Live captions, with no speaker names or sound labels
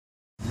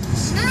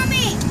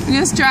We're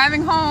just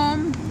driving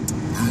home.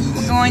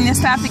 We're going to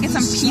stop to get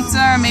some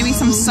pizza or maybe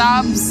some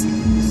subs. And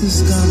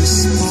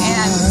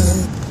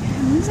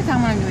music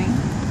on what I'm doing.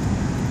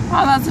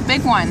 Oh, that's a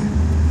big one.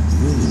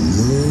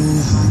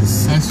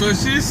 That's what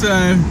she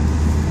said.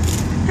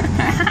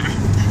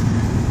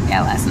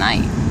 Yeah, last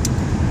night.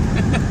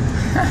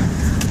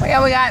 But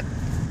yeah, we got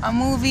a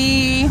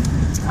movie.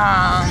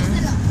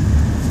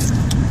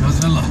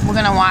 We're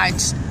gonna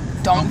watch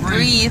Don't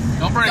Breathe.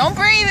 Don't breathe. Don't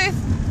breathe.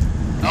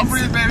 Don't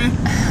breathe, baby.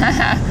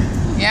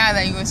 Yeah,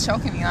 that you was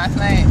choking me last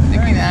night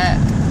doing that.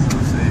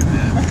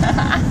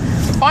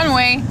 Fun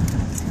way.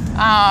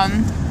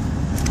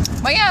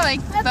 But yeah,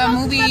 like the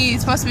movie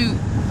is supposed to be.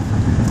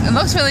 It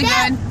looks really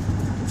good.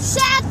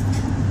 Shut.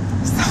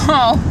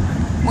 So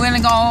we're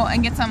gonna go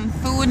and get some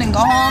food and go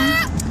home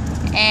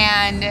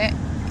and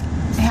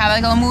have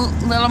like a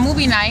little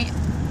movie night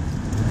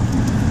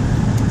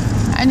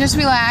and just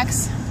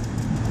relax.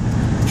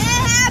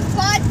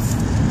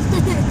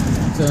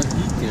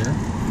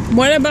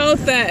 What about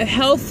the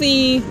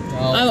healthy,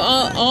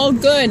 all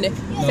good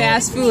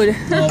fast food?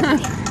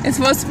 It's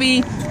supposed to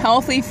be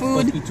healthy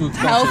food,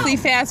 healthy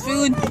fast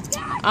food.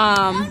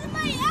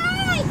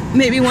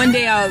 Maybe one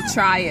day I'll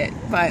try it,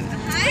 but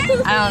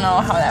I don't know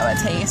how that would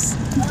taste.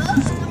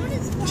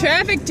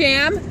 Traffic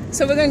jam,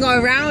 so we're gonna go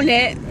around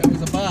it. It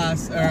was a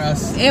bus, or a...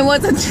 It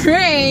was a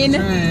train.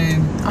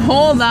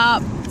 Hold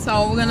up.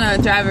 So we're gonna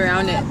drive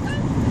around it.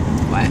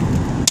 What?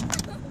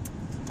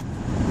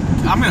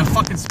 I'm gonna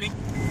fucking speak.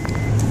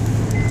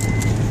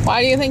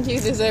 Why do you think you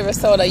deserve a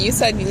soda? You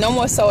said no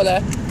more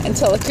soda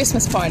until the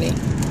Christmas party.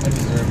 I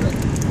deserve it.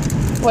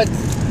 What?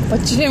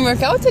 But you didn't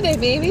work out today,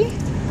 baby.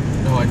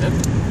 No, I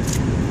didn't.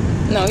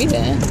 No, you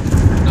didn't.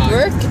 No,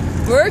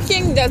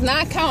 Working does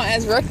not count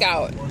as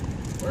workout.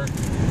 Work.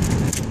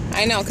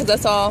 I know, because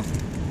that's all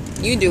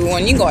you do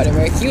when you go to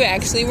work. You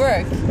actually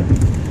work.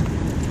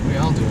 We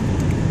all do.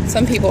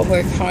 Some people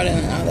work harder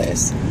than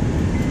others.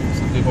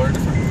 Some people are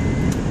different.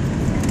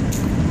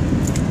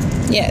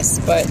 Yes,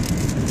 but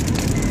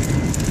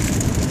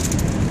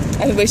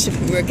everybody should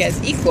work as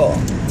equal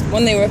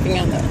when they're working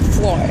on the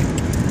floor.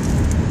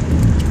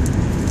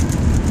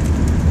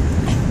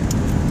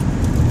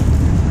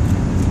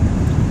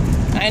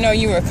 I know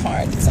you work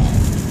hard, so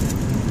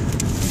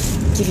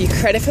give you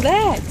credit for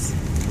that.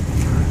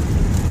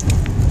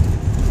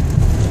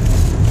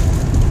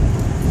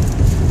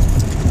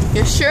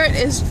 Your shirt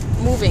is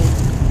moving.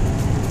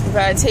 We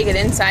gotta take it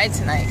inside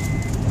tonight.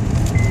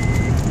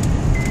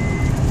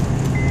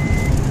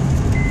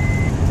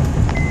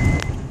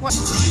 What?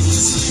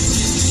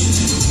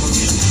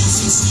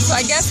 So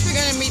I guess we're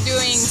gonna be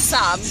doing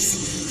subs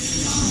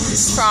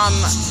from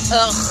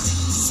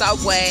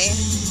Subway.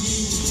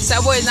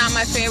 Subway is not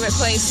my favorite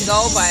place to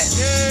go, but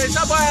Yay,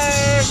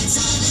 Subway!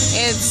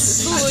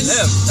 It's food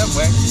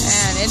Subway.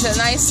 and it's a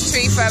nice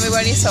treat for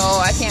everybody, so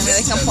I can't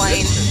really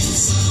complain.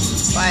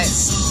 But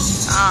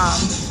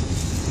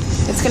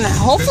it's gonna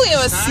hopefully it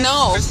was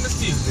snow.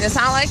 It's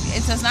not like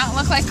it does not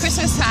look like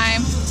Christmas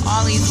time.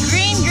 All these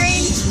green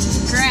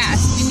grass.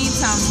 We need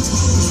some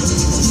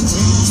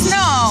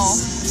snow.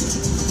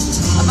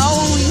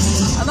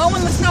 Although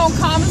when the snow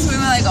comes, we're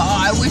like, oh,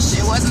 I wish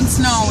it wasn't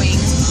snowing.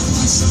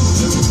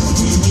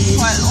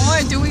 But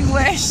or do we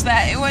wish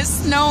that it was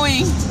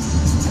snowing?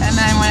 And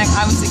then when it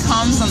obviously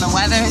comes and the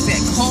weather is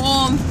get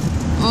cold,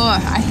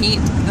 ugh, I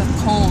hate the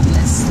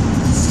coldness.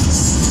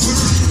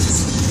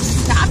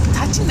 Stop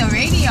touching the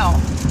radio.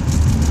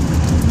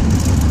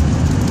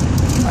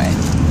 But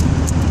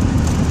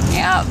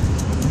yeah,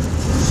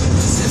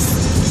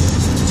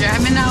 just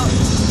driving out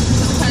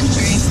to the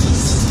country.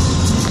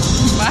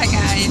 Bye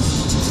guys.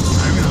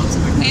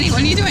 Lady,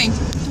 what are you doing?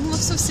 Don't look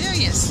so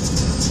serious.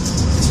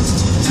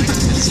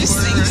 Just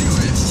think.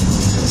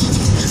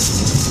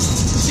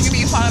 She could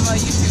be a part of our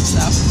YouTube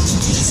stuff.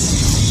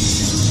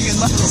 You can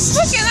look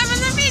at them in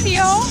the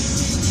video.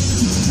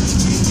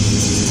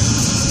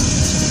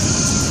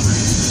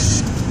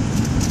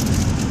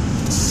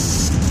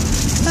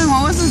 Oh,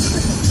 what was this?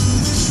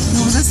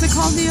 Was this the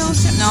called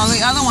dealership? No,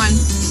 the other one.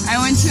 I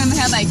went to and they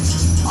had like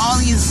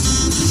all these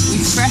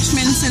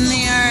refreshments in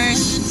there.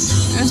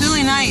 It was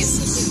really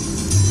nice.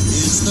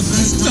 It's the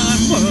best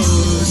time of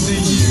the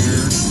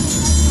year.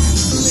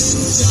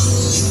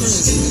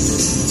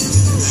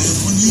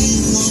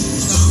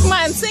 Come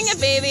on, sing it,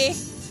 baby.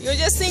 You were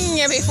just singing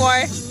it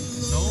before.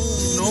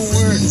 No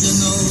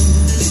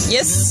words.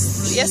 Yes.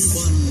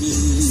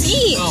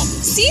 Sí. No.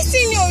 Sí,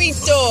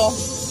 señorito.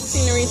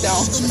 Señorito.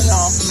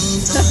 No.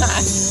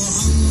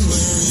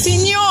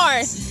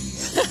 Señor.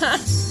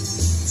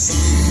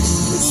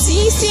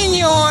 Sí,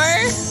 señor.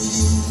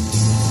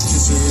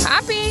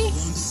 Happy.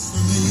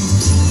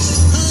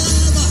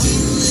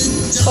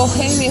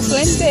 Coge mi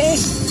fuente.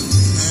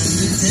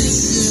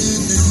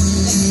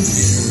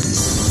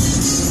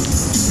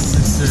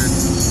 Mr.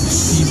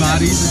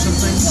 Peabody's or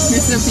something?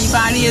 Mr.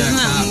 Peabody is in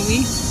that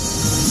movie.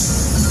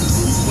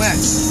 Where?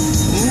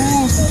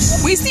 Ooh.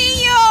 We see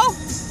you!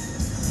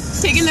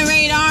 Taking the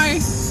radar.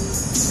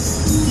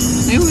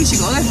 Maybe we should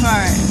go there for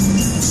it.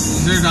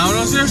 Is there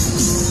Domino's here?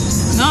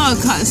 No,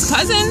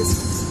 cousins.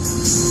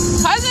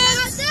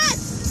 Cousins?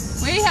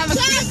 We have a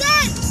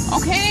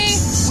okay.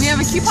 We have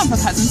a coupon for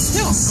cousins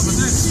too. But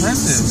they're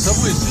expensive.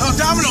 Subway's. Oh,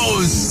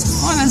 Domino's.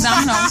 Oh, there's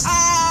Domino's.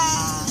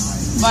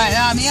 But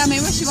yeah,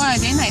 maybe we should go on a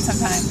date night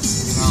sometime.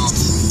 No.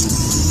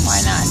 Why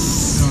not?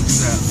 We don't do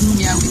that.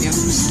 Yeah, we do.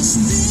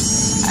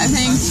 I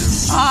think.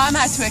 Oh, I'm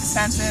not too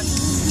expensive.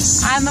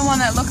 I'm the one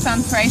that looks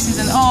on prices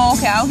and oh,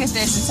 okay, I'll get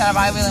this instead of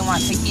I really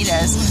want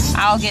fajitas.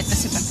 I'll get the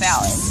soup and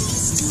salad.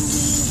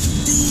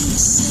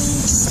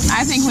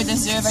 I think we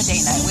deserve a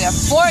date night. We have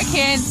 4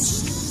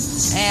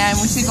 kids, and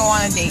we should go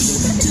on a date.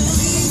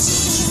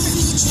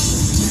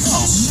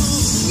 Oh.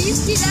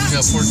 You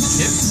got 4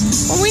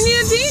 kids? Well, we need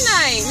a date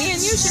night. Me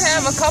and you should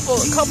have a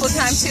couple of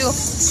times too.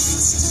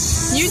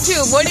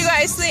 YouTube, what do you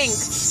guys think?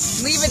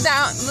 Leave it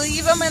down.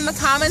 Leave them in the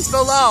comments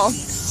below.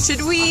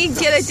 Should we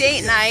get a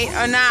date night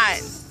or not?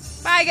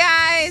 Bye,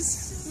 guys.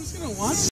 Who's gonna watch?